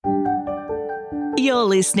You're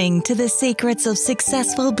listening to the Secrets of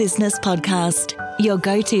Successful Business podcast, your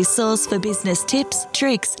go-to source for business tips,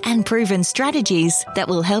 tricks, and proven strategies that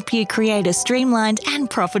will help you create a streamlined and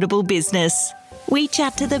profitable business. We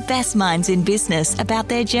chat to the best minds in business about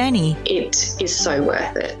their journey. It is so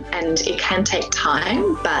worth it, and it can take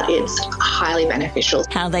time, but it's highly beneficial.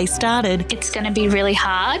 How they started. It's going to be really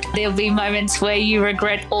hard. There'll be moments where you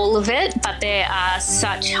regret all of it, but there are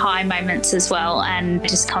such high moments as well, and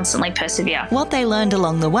just constantly persevere. What they learned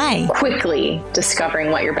along the way. Quickly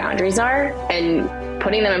discovering what your boundaries are and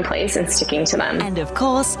putting them in place and sticking to them. And of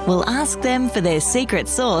course, we'll ask them for their secret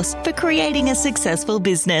sauce for creating a successful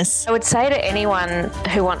business. I would say to anyone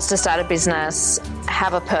who wants to start a business,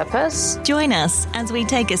 have a purpose. Join us as we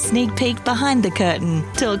take a sneak peek behind the curtain,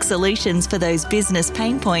 talk solutions for those business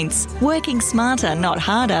pain points, working smarter, not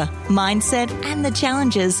harder, mindset, and the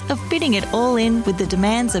challenges of fitting it all in with the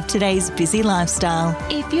demands of today's busy lifestyle.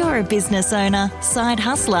 If you're a business owner, side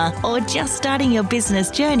hustler, or just starting your business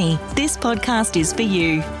journey, this podcast is for you.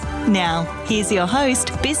 Now, here's your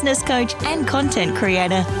host, business coach, and content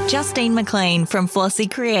creator, Justine McLean from Flossy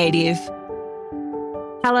Creative.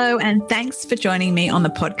 Hello, and thanks for joining me on the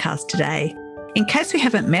podcast today. In case we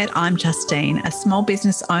haven't met, I'm Justine, a small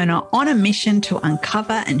business owner on a mission to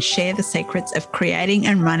uncover and share the secrets of creating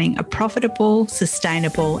and running a profitable,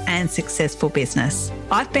 sustainable, and successful business.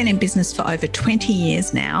 I've been in business for over 20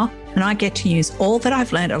 years now, and I get to use all that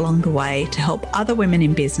I've learned along the way to help other women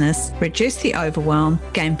in business reduce the overwhelm,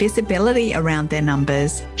 gain visibility around their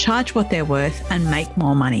numbers, charge what they're worth, and make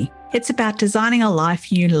more money. It's about designing a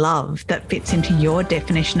life you love that fits into your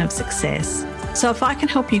definition of success. So if I can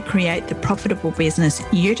help you create the profitable business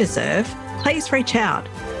you deserve, please reach out.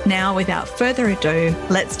 Now, without further ado,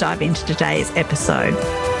 let's dive into today's episode.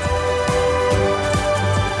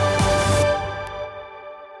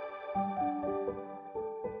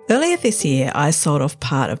 Earlier this year, I sold off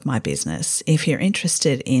part of my business. If you're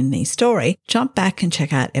interested in the story, jump back and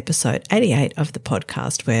check out episode 88 of the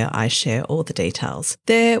podcast where I share all the details.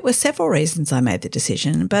 There were several reasons I made the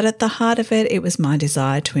decision, but at the heart of it, it was my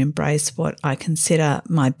desire to embrace what I consider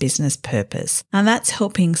my business purpose, and that's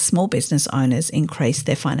helping small business owners increase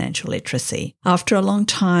their financial literacy. After a long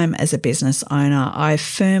time as a business owner, I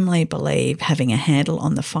firmly believe having a handle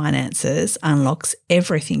on the finances unlocks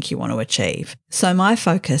everything you want to achieve. So my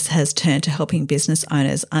focus has turned to helping business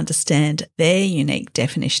owners understand their unique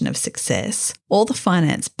definition of success, all the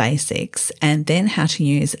finance basics, and then how to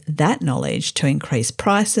use that knowledge to increase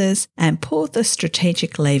prices and pull the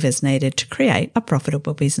strategic levers needed to create a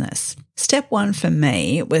profitable business. Step one for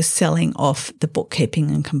me was selling off the bookkeeping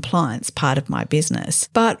and compliance part of my business,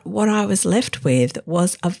 but what I was left with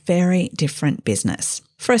was a very different business.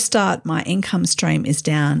 For a start, my income stream is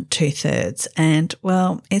down 2/3 and,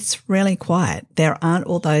 well, it's really quiet. There aren't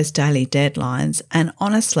all those daily deadlines, and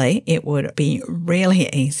honestly, it would be really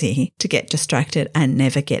easy to get distracted and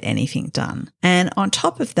never get anything done. And on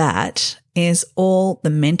top of that is all the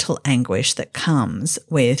mental anguish that comes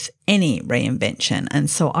with any reinvention. And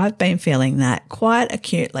so I've been feeling that quite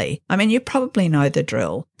acutely. I mean, you probably know the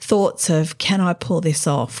drill. Thoughts of, can I pull this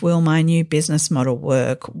off? Will my new business model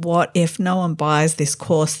work? What if no one buys this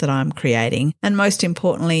course that I'm creating? And most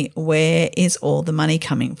importantly, where is all the money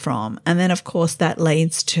coming from? And then of course that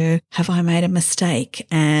leads to, have I made a mistake?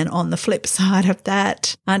 And on the flip side of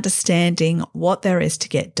that, understanding what there is to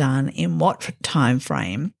get done in what time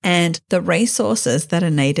frame and the resources that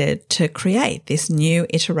are needed to create this new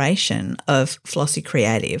iteration of Flossy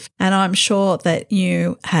Creative. And I'm sure that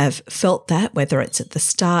you have felt that, whether it's at the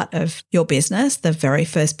start of your business, the very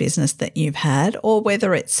first business that you've had, or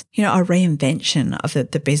whether it's, a reinvention of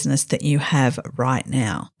the business that you have right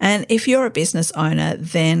now. And if you're a business owner,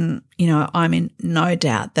 then I'm in no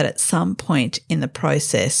doubt that at some point in the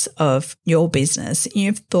process of your business,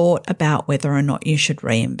 you've thought about whether or not you should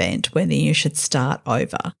reinvent, whether you should start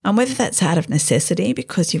over, and whether that's out of necessity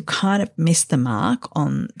because you've kind of missed the mark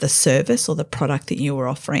on the service or the product that you were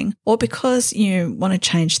offering, or because you want to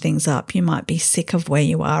change things up. You might be sick of where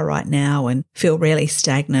you are right now and feel really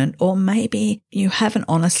stagnant, or maybe you haven't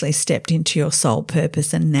honestly stepped into your soul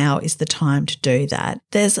purpose and now is the time to do that.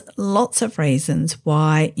 There's lots of reasons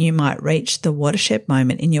why you might reach the watershed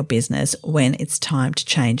moment in your business when it's time to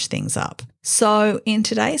change things up. So in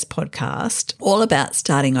today's podcast, all about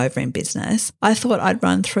starting over in business, I thought I'd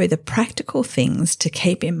run through the practical things to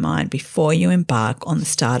keep in mind before you embark on the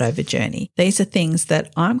start over journey. These are things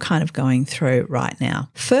that I'm kind of going through right now.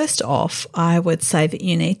 First off, I would say that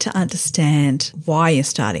you need to understand why you're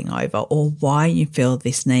starting over or why you feel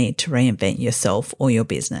this need to reinvent yourself or your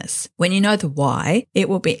business. When you know the why, it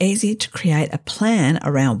will be easy to create a plan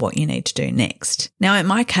around what you need to do next. Now, in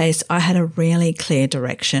my case, I had a really clear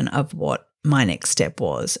direction of what my next step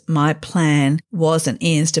was. My plan was and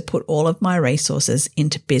is to put all of my resources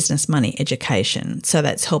into business money education. So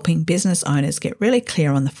that's helping business owners get really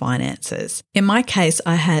clear on the finances. In my case,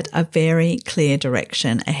 I had a very clear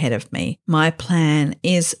direction ahead of me. My plan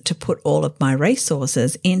is to put all of my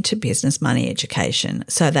resources into business money education.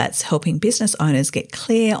 So that's helping business owners get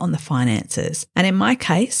clear on the finances. And in my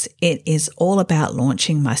case, it is all about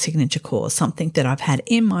launching my signature course, something that I've had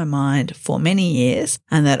in my mind for many years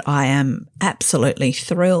and that I am absolutely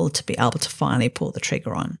thrilled to be able to finally pull the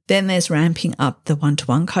trigger on. Then there's ramping up the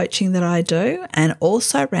one-to-one coaching that I do and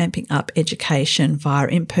also ramping up education via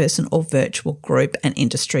in-person or virtual group and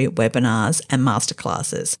industry webinars and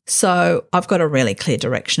masterclasses. So I've got a really clear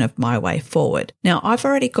direction of my way forward. Now, I've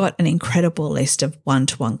already got an incredible list of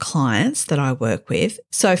one-to-one clients that I work with.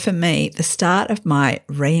 So for me, the start of my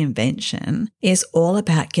reinvention is all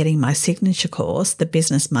about getting my signature course, the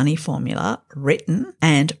Business Money Formula, written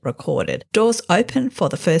and recorded. Doors open for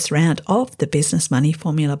the first round of the Business Money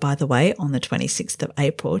Formula, by the way, on the 26th of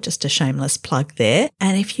April, just a shameless plug there.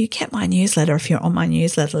 And if you get my newsletter, if you're on my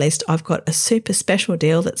newsletter list, I've got a super special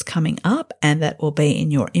deal that's coming up and that will be in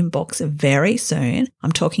your inbox very soon.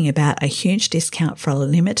 I'm talking about a huge discount for a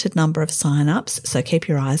limited number of signups, so keep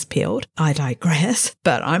your eyes peeled. I digress,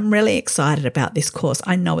 but I'm really excited about this course.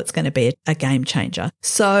 I know it's going to be a game changer.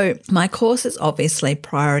 So my course is obviously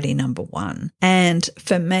priority number one. And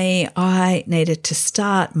for me, I needed to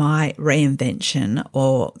start my reinvention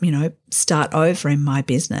or, start over in my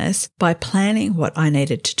business by planning what I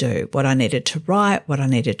needed to do, what I needed to write, what I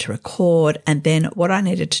needed to record, and then what I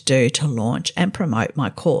needed to do to launch and promote my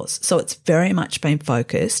course. So it's very much been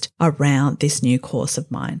focused around this new course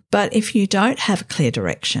of mine. But if you don't have a clear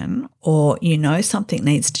direction or you know something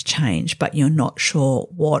needs to change, but you're not sure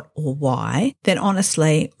what or why, then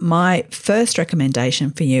honestly, my first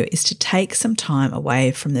recommendation for you is to take some time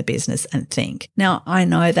away from the business and think. Now, I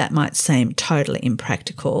know that might seem totally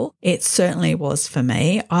impractical. It certainly was for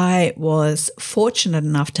me. I was fortunate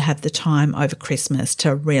enough to have the time over Christmas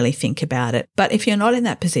to really think about it. But if you're not in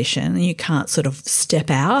that position and you can't sort of step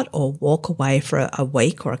out or walk away for a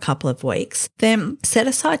week or a couple of weeks, then set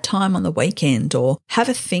aside time on the weekend or have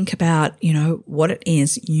a think about, what it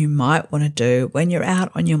is you might want to do when you're out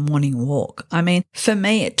on your morning walk. I mean, for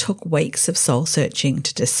me, it took weeks of soul searching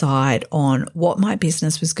to decide on what my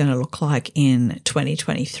business was going to look like in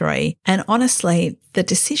 2023. And honestly, the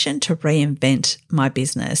decision to reinvent my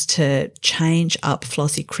business, to change up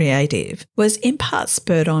Flossie Creative, was in part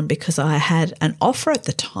spurred on because I had an offer at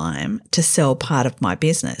the time to sell part of my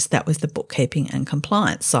business. That was the bookkeeping and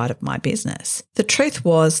compliance side of my business. The truth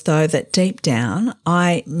was, though, that deep down,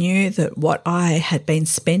 I knew that what I had been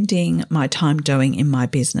spending my time doing in my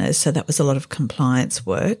business, so that was a lot of compliance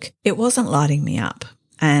work, it wasn't lighting me up.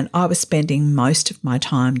 And I was spending most of my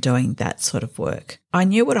time doing that sort of work. I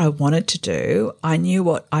knew what I wanted to do. I knew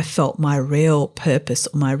what I felt my real purpose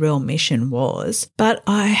or my real mission was, but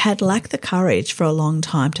I had lacked the courage for a long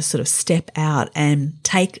time to sort of step out and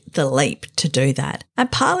take the leap to do that.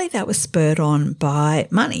 And partly that was spurred on by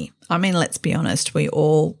money. I mean, let's be honest, we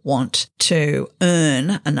all want to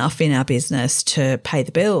earn enough in our business to pay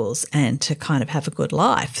the bills and to kind of have a good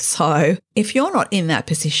life. So if you're not in that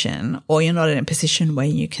position, or you're not in a position where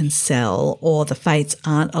you can sell, or the fates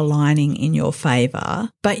aren't aligning in your favor,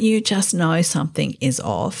 but you just know something is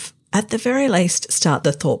off, at the very least, start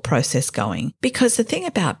the thought process going. Because the thing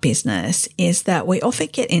about business is that we often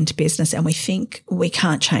get into business and we think we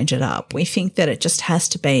can't change it up. We think that it just has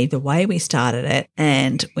to be the way we started it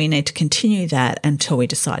and we need to continue that until we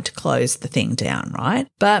decide to close the thing down, right?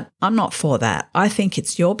 But I'm not for that. I think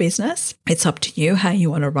it's your business. It's up to you how you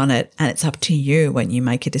want to run it, and it's up to you when you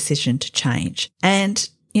make a decision to change. And,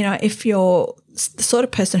 if you're the sort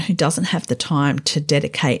of person who doesn't have the time to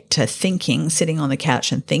dedicate to thinking, sitting on the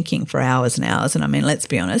couch and thinking for hours and hours, and I mean, let's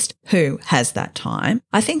be honest, who has that time?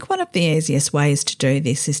 I think one of the easiest ways to do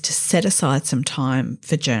this is to set aside some time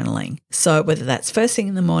for journaling. So whether that's first thing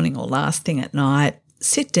in the morning or last thing at night,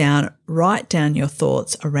 sit down, write down your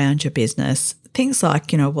thoughts around your business, things like,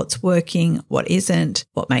 what's working, what isn't,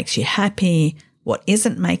 what makes you happy, what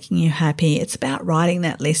isn't making you happy. It's about writing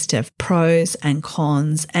that list of pros and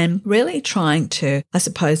cons and really trying to, I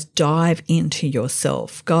suppose, dive into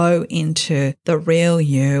yourself, go into the real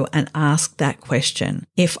you and ask that question.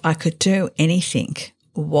 If I could do anything,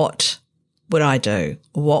 what would I do?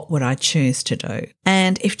 What would I choose to do?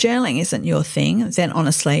 And if journaling isn't your thing, then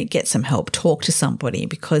honestly, get some help. Talk to somebody,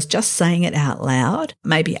 because just saying it out loud,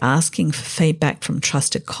 maybe asking for feedback from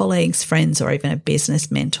trusted colleagues, friends, or even a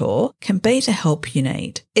business mentor can be the help you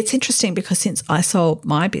need. It's interesting because since I sold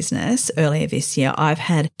my business earlier this year, I've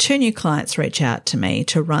had 2 new clients reach out to me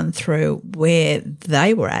to run through where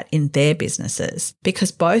they were at in their businesses,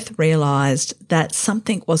 because both realized that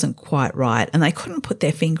something wasn't quite right and they couldn't put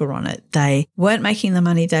their finger on it. They weren't making the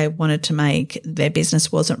money they wanted to make. Their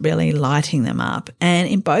business wasn't really lighting them up. And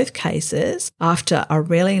in both cases, after a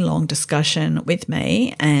really long discussion with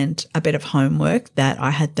me and a bit of homework that I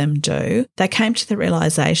had them do, they came to the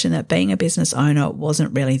realization that being a business owner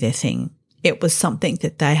wasn't really their thing. It was something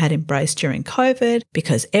that they had embraced during COVID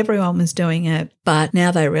because everyone was doing it, but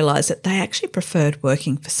now they realize that they actually preferred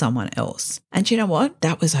working for someone else. And you know what?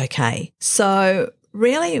 That was okay. So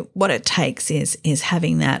really what it takes is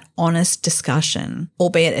having that honest discussion,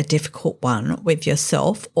 albeit a difficult one, with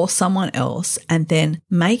yourself or someone else, and then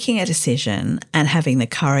making a decision and having the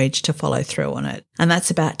courage to follow through on it. And that's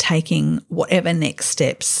about taking whatever next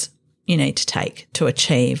steps you need to take to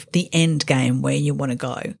achieve the end game where you want to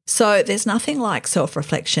go. So there's nothing like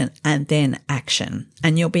self-reflection and then action.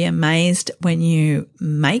 And you'll be amazed when you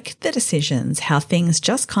make the decisions how things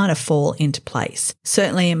just kind of fall into place.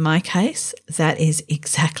 Certainly in my case, that is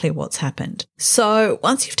exactly what's happened. So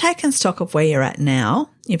once you've taken stock of where you're at now,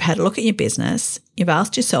 you've had a look at your business, you've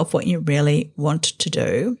asked yourself what you really want to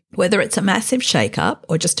do, whether it's a massive shake-up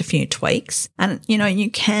or just a few tweaks, and you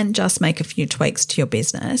can just make a few tweaks to your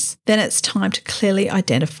business, then it's time to clearly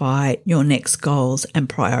identify your next goals and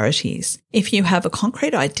priorities. If you have a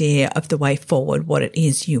concrete idea of the way forward, what it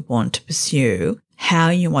is you want to pursue,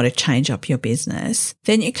 how you want to change up your business,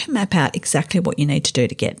 then you can map out exactly what you need to do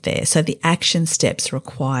to get there. So the action steps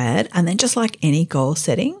required, and then just like any goal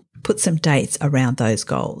setting, put some dates around those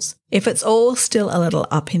goals. If it's all still a little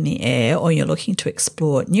up in the air or you're looking to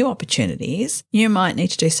explore new opportunities, you might need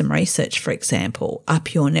to do some research, for example,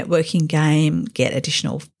 up your networking game, get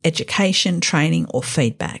additional education, training, or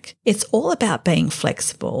feedback. It's all about being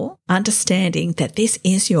flexible, understanding that this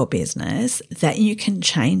is your business, that you can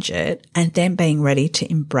change it, and then being ready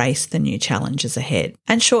to embrace the new challenges ahead.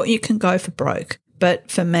 And sure, you can go for broke.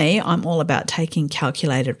 But for me, I'm all about taking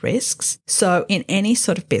calculated risks. So in any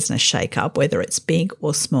sort of business shake-up, whether it's big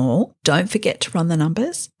or small, don't forget to run the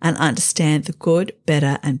numbers and understand the good,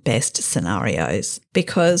 better, and best scenarios.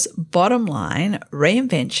 Because bottom line,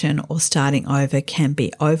 reinvention or starting over can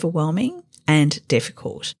be overwhelming and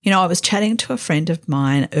difficult. I was chatting to a friend of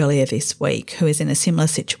mine earlier this week who is in a similar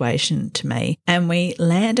situation to me, and we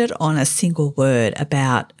landed on a single word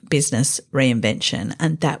about business reinvention,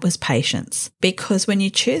 and that was patience. Because when you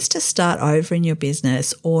choose to start over in your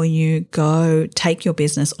business or you go take your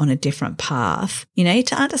business on a different path, you need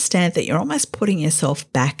to understand that you're almost putting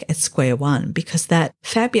yourself back at square one, because that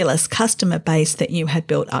fabulous customer base that you had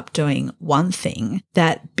built up doing one thing,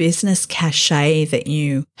 that business cachet that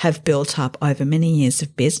you have built up over many years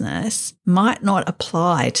of business, might not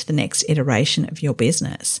apply to the next iteration of your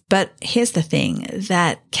business. But here's the thing,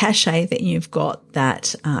 that cachet that you've got,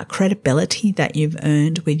 that credibility that you've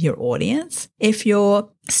earned with your audience, if you're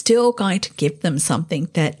still going to give them something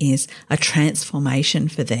that is a transformation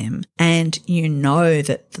for them, and you know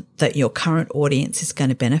that your current audience is going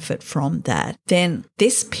to benefit from that, then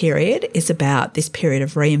this period of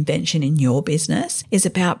reinvention in your business is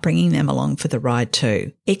about bringing them along for the ride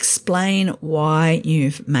too. Explain why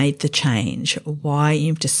you've made the change, why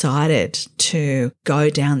you've decided to go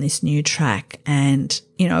down this new track, and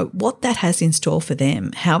what that has in store for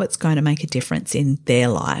them, how it's going to make a difference in their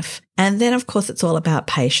life. And then, of course, it's all about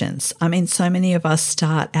patience. I mean, so many of us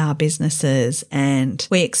start our businesses and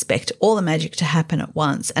we expect all the magic to happen at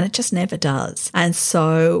once, and it just never does. And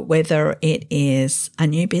so whether it is a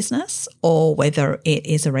new business or whether it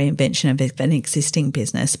is a reinvention of an existing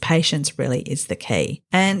business, patience really is the key.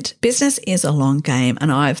 And business is a long game,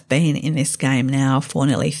 and I've been in this game now for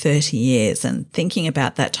nearly 30 years, and thinking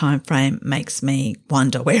about that time frame makes me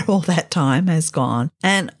wonder where all that time has gone.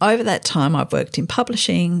 And over that time, I've worked in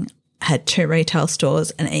publishing, had 2 retail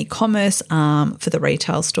stores, an e-commerce arm for the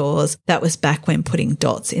retail stores. That was back when putting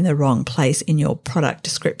dots in the wrong place in your product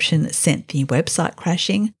description sent the website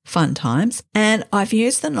crashing. Fun times. And I've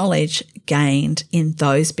used the knowledge gained in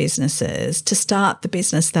those businesses to start the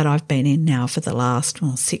business that I've been in now for the last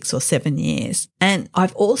 6 or 7 years. And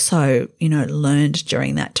I've also, learned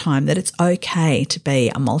during that time that it's okay to be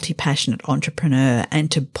a multi-passionate entrepreneur and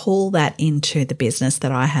to pull that into the business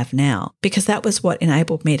that I have now, because that was what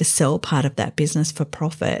enabled me to sell part of that business for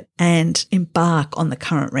profit and embark on the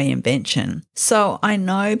current reinvention. So I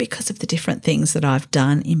know, because of the different things that I've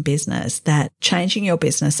done in business, that changing your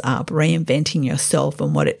business up, reinventing yourself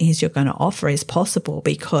and what it is you're going to offer is possible,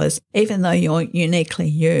 because even though you're uniquely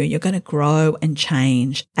you're going to grow and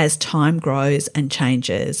change as time grows and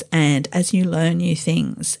changes and as you learn new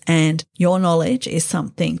things. And your knowledge is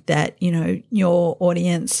something that, your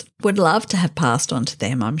audience would love to have passed on to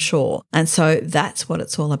them, I'm sure. And so that's what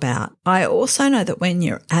it's all about. I also know that when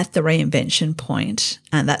you're at the reinvention point,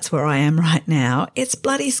 and that's where I am right now, it's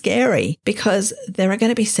bloody scary, because there are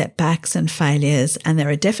going to be setbacks and failures, and there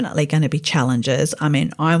are definitely going to be challenges. I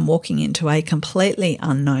mean, I'm walking into a completely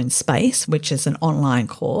unknown space, which is an online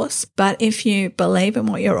course. But if you believe in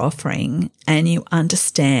what you're offering and you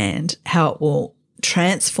understand how it will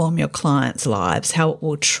transform your clients' lives, how it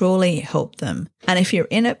will truly help them, and if you're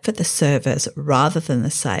in it for the service rather than the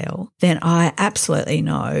sale, then I absolutely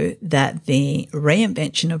know that the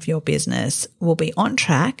reinvention of your business will be on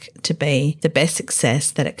track to be the best success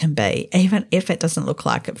that it can be, even if it doesn't look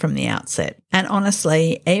like it from the outset. And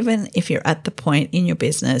honestly, even if you're at the point in your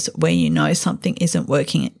business where you know something isn't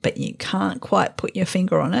working, but you can't quite put your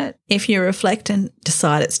finger on it, if you reflect and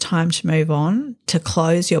decide it's time to move on, to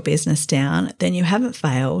close your business down, then you haven't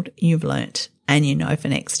failed, you've learnt. And you know for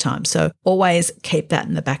next time. So always keep that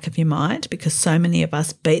in the back of your mind, because so many of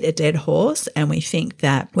us beat a dead horse and we think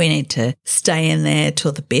that we need to stay in there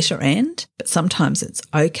till the bitter end. But sometimes it's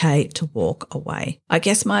okay to walk away. I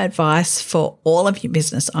guess my advice for all of you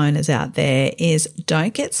business owners out there is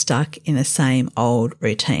don't get stuck in the same old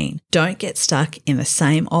routine. Don't get stuck in the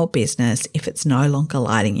same old business if it's no longer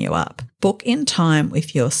lighting you up. Book in time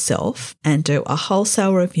with yourself and do a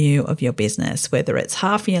wholesale review of your business, whether it's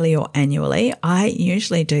half yearly or annually. I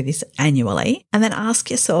usually do this annually. And then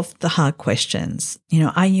ask yourself the hard questions.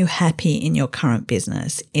 Are you happy in your current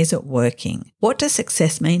business? Is it working? What does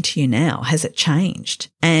success mean to you now? Has it changed?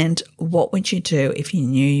 And what would you do if you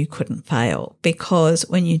knew you couldn't fail? Because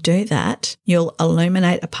when you do that, you'll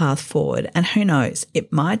illuminate a path forward. And who knows,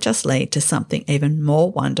 it might just lead to something even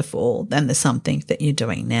more wonderful than the something that you're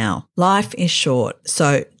doing now. Life is short,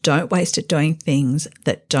 so don't waste it doing things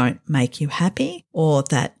that don't make you happy or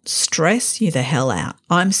that stress you the hell out.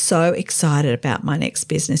 I'm so excited about my next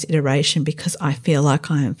business iteration because I feel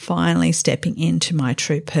like I am finally stepping into my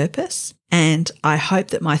true purpose. And I hope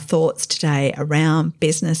that my thoughts today around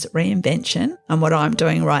business reinvention and what I'm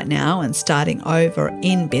doing right now and starting over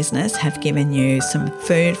in business have given you some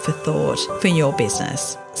food for thought for your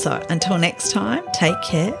business. So until next time, take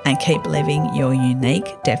care and keep living your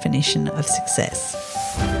unique definition of success.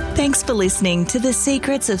 Thanks for listening to the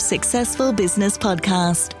Secrets of Successful Business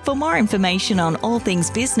podcast. For more information on all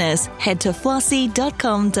things business, head to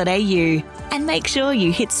flossie.com.au and make sure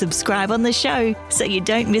you hit subscribe on the show so you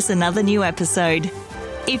don't miss another new episode.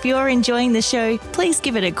 If you're enjoying the show, please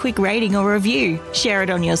give it a quick rating or review, share it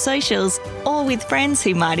on your socials, or with friends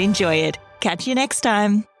who might enjoy it. Catch you next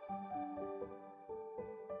time.